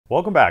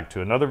Welcome back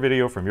to another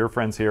video from your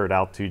friends here at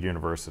Altitude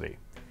University.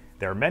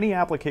 There are many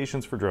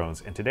applications for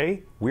drones, and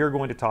today we are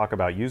going to talk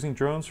about using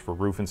drones for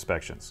roof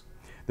inspections.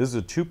 This is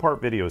a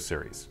two-part video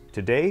series.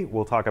 Today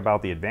we'll talk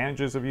about the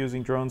advantages of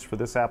using drones for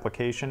this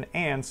application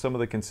and some of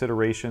the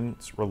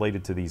considerations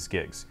related to these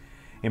gigs.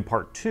 In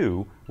part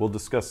 2, we'll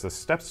discuss the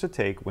steps to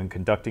take when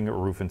conducting a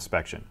roof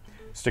inspection.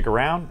 Stick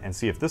around and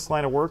see if this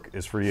line of work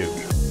is for you.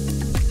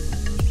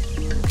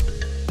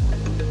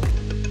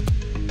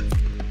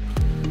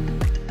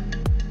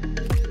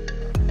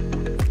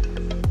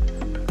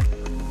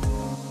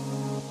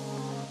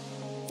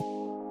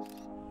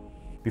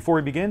 Before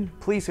we begin,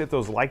 please hit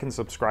those like and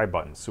subscribe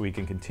buttons so we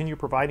can continue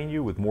providing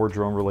you with more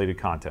drone-related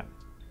content.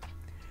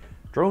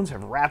 Drones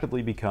have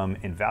rapidly become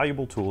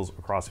invaluable tools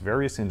across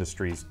various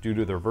industries due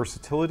to their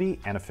versatility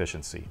and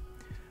efficiency.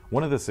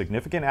 One of the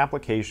significant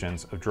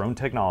applications of drone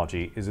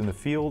technology is in the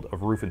field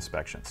of roof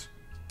inspections.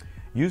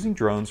 Using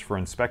drones for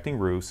inspecting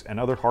roofs and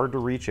other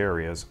hard-to-reach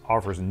areas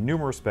offers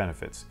numerous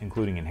benefits,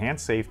 including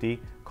enhanced safety,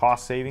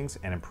 cost savings,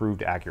 and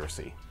improved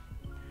accuracy.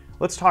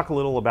 Let's talk a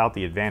little about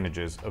the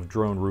advantages of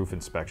drone roof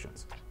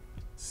inspections.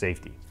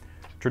 Safety.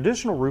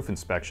 Traditional roof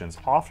inspections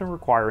often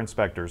require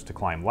inspectors to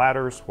climb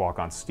ladders, walk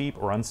on steep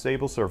or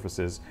unstable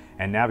surfaces,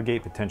 and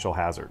navigate potential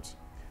hazards.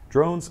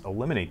 Drones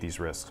eliminate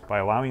these risks by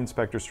allowing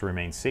inspectors to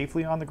remain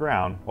safely on the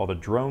ground while the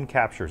drone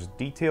captures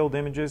detailed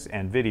images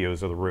and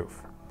videos of the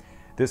roof.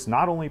 This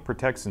not only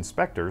protects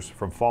inspectors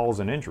from falls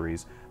and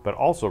injuries, but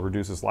also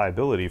reduces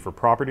liability for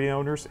property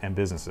owners and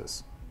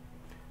businesses.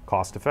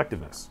 Cost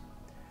effectiveness.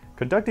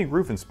 Conducting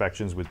roof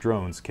inspections with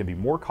drones can be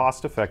more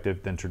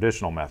cost-effective than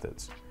traditional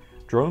methods.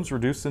 Drones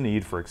reduce the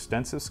need for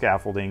extensive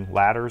scaffolding,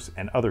 ladders,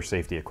 and other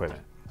safety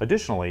equipment.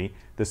 Additionally,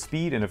 the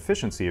speed and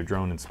efficiency of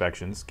drone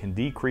inspections can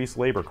decrease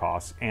labor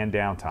costs and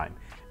downtime,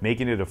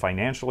 making it a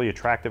financially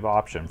attractive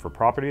option for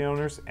property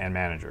owners and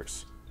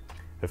managers.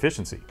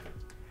 Efficiency.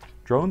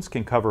 Drones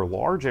can cover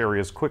large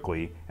areas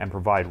quickly and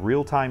provide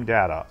real-time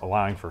data,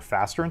 allowing for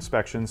faster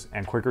inspections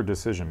and quicker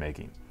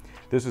decision-making.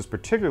 This is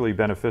particularly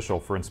beneficial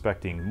for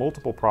inspecting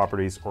multiple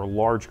properties or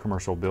large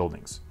commercial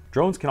buildings.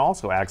 Drones can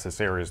also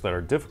access areas that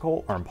are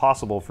difficult or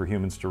impossible for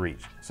humans to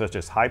reach, such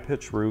as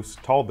high-pitched roofs,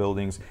 tall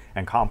buildings,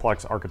 and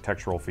complex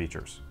architectural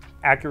features.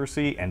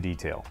 Accuracy and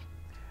detail.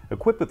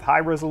 Equipped with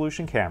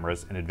high-resolution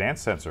cameras and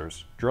advanced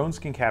sensors, drones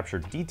can capture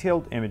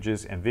detailed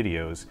images and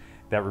videos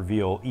that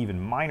reveal even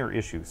minor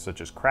issues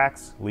such as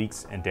cracks,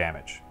 leaks, and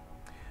damage.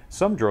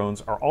 Some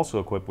drones are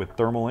also equipped with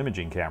thermal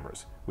imaging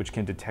cameras, which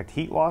can detect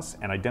heat loss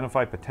and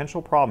identify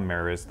potential problem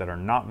areas that are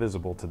not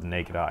visible to the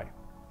naked eye.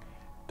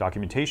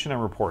 Documentation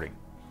and reporting.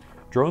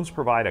 Drones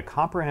provide a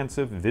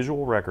comprehensive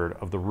visual record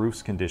of the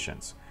roof's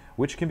conditions,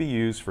 which can be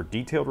used for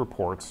detailed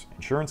reports,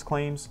 insurance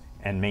claims,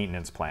 and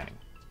maintenance planning.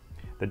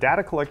 The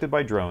data collected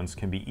by drones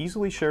can be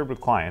easily shared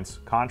with clients,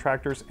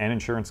 contractors, and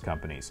insurance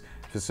companies,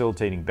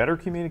 facilitating better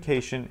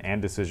communication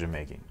and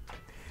decision-making.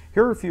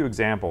 Here are a few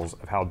examples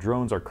of how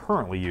drones are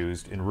currently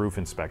used in roof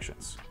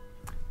inspections.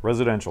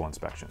 Residential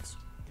inspections.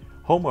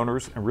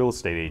 Homeowners and real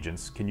estate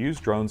agents can use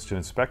drones to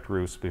inspect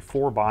roofs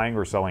before buying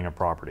or selling a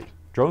property.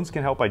 Drones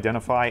can help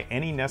identify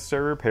any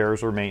necessary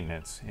repairs or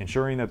maintenance,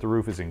 ensuring that the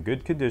roof is in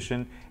good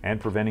condition and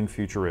preventing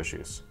future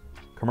issues.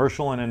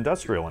 Commercial and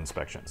industrial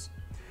inspections.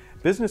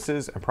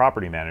 Businesses and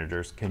property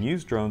managers can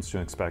use drones to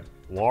inspect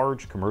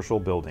large commercial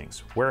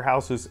buildings,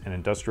 warehouses, and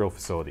industrial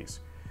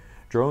facilities.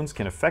 Drones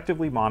can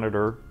effectively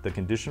monitor the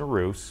condition of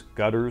roofs,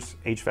 gutters,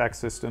 HVAC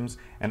systems,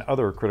 and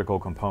other critical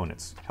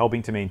components,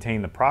 helping to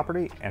maintain the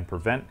property and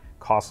prevent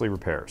costly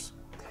repairs.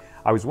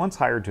 I was once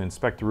hired to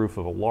inspect the roof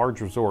of a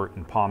large resort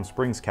in Palm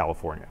Springs,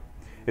 California.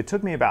 It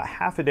took me about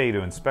half a day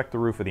to inspect the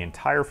roof of the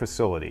entire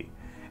facility.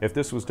 If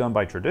this was done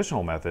by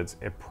traditional methods,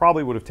 it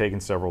probably would have taken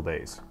several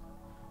days.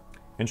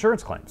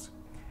 Insurance claims.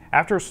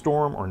 After a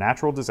storm or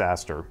natural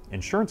disaster,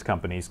 insurance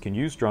companies can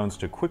use drones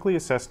to quickly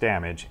assess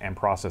damage and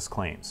process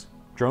claims.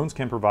 Drones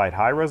can provide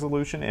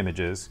high-resolution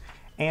images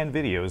and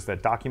videos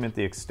that document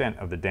the extent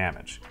of the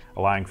damage,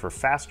 allowing for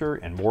faster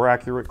and more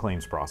accurate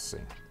claims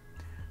processing.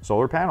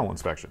 Solar panel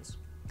inspections.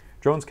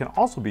 Drones can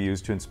also be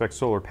used to inspect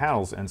solar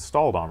panels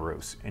installed on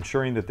roofs,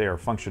 ensuring that they are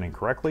functioning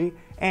correctly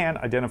and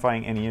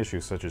identifying any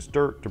issues such as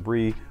dirt,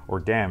 debris, or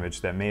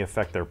damage that may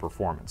affect their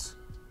performance.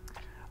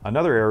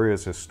 Another area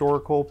is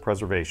historical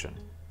preservation.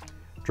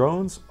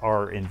 Drones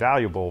are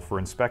invaluable for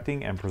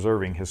inspecting and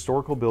preserving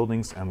historical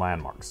buildings and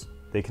landmarks.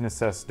 They can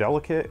assess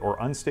delicate or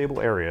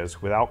unstable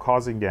areas without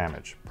causing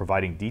damage,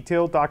 providing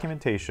detailed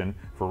documentation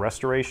for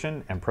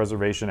restoration and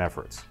preservation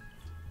efforts.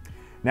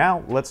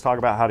 Now, let's talk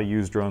about how to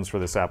use drones for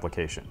this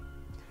application.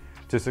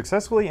 To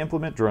successfully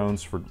implement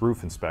drones for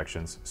roof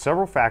inspections,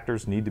 several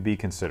factors need to be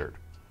considered.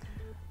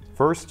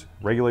 First,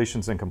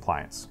 regulations and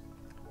compliance.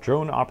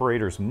 Drone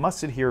operators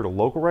must adhere to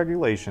local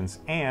regulations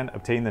and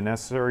obtain the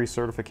necessary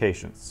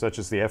certifications, such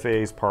as the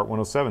FAA's Part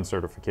 107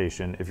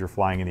 certification if you're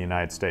flying in the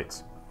United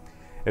States.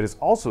 It is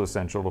also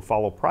essential to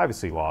follow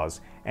privacy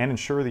laws and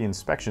ensure the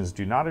inspections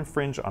do not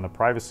infringe on the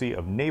privacy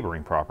of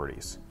neighboring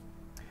properties.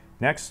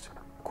 Next,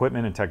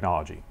 equipment and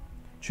technology.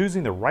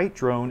 Choosing the right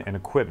drone and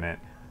equipment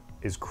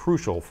is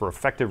crucial for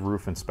effective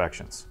roof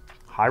inspections.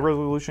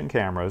 High-resolution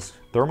cameras,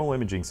 thermal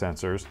imaging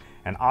sensors,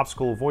 and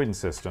obstacle avoidance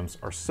systems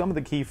are some of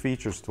the key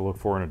features to look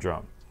for in a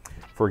drone.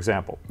 For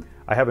example,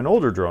 I have an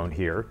older drone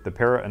here, the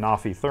Para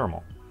Anafi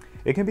Thermal.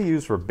 It can be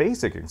used for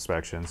basic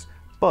inspections,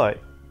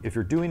 but if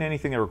you're doing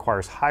anything that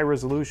requires high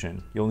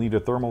resolution, you'll need a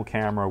thermal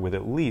camera with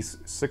at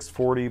least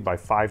 640 by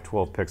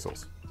 512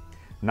 pixels.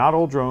 Not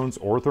all drones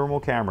or thermal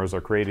cameras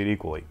are created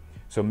equally,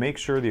 so make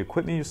sure the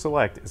equipment you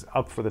select is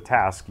up for the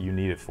task you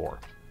need it for.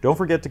 Don't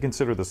forget to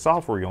consider the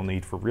software you'll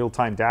need for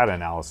real-time data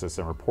analysis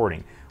and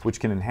reporting, which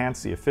can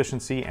enhance the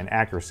efficiency and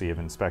accuracy of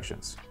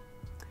inspections.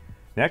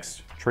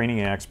 Next,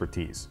 training and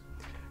expertise.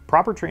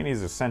 Proper training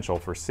is essential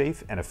for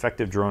safe and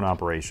effective drone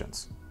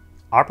operations.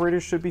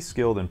 Operators should be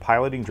skilled in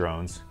piloting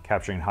drones,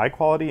 capturing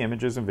high-quality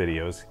images and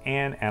videos,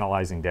 and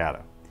analyzing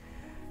data.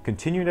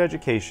 Continued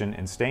education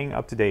and staying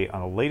up to date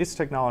on the latest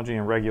technology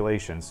and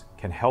regulations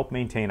can help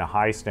maintain a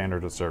high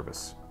standard of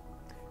service.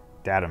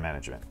 Data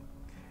management.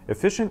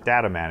 Efficient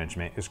data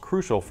management is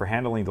crucial for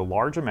handling the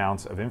large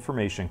amounts of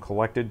information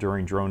collected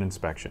during drone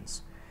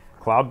inspections.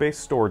 Cloud-based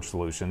storage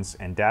solutions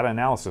and data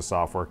analysis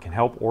software can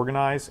help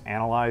organize,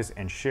 analyze,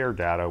 and share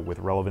data with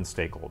relevant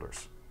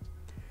stakeholders.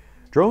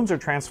 Drones are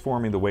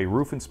transforming the way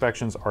roof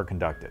inspections are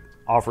conducted,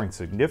 offering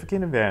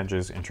significant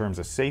advantages in terms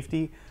of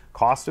safety,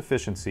 cost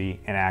efficiency,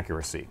 and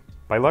accuracy.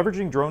 By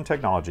leveraging drone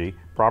technology,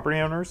 property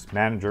owners,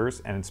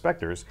 managers, and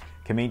inspectors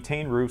can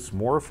maintain roofs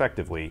more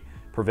effectively,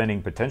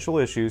 preventing potential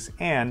issues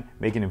and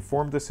making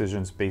informed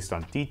decisions based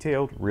on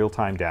detailed,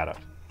 real-time data.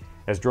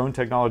 As drone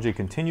technology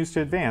continues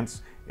to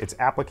advance, its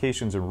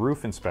applications in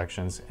roof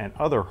inspections and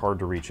other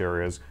hard-to-reach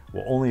areas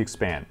will only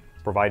expand,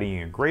 providing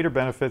you greater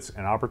benefits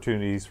and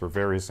opportunities for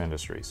various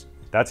industries.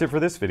 That's it for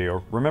this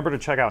video. Remember to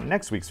check out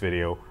next week's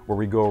video where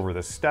we go over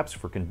the steps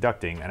for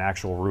conducting an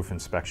actual roof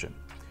inspection.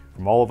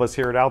 From all of us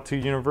here at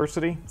Altitude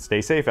University,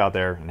 stay safe out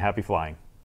there and happy flying.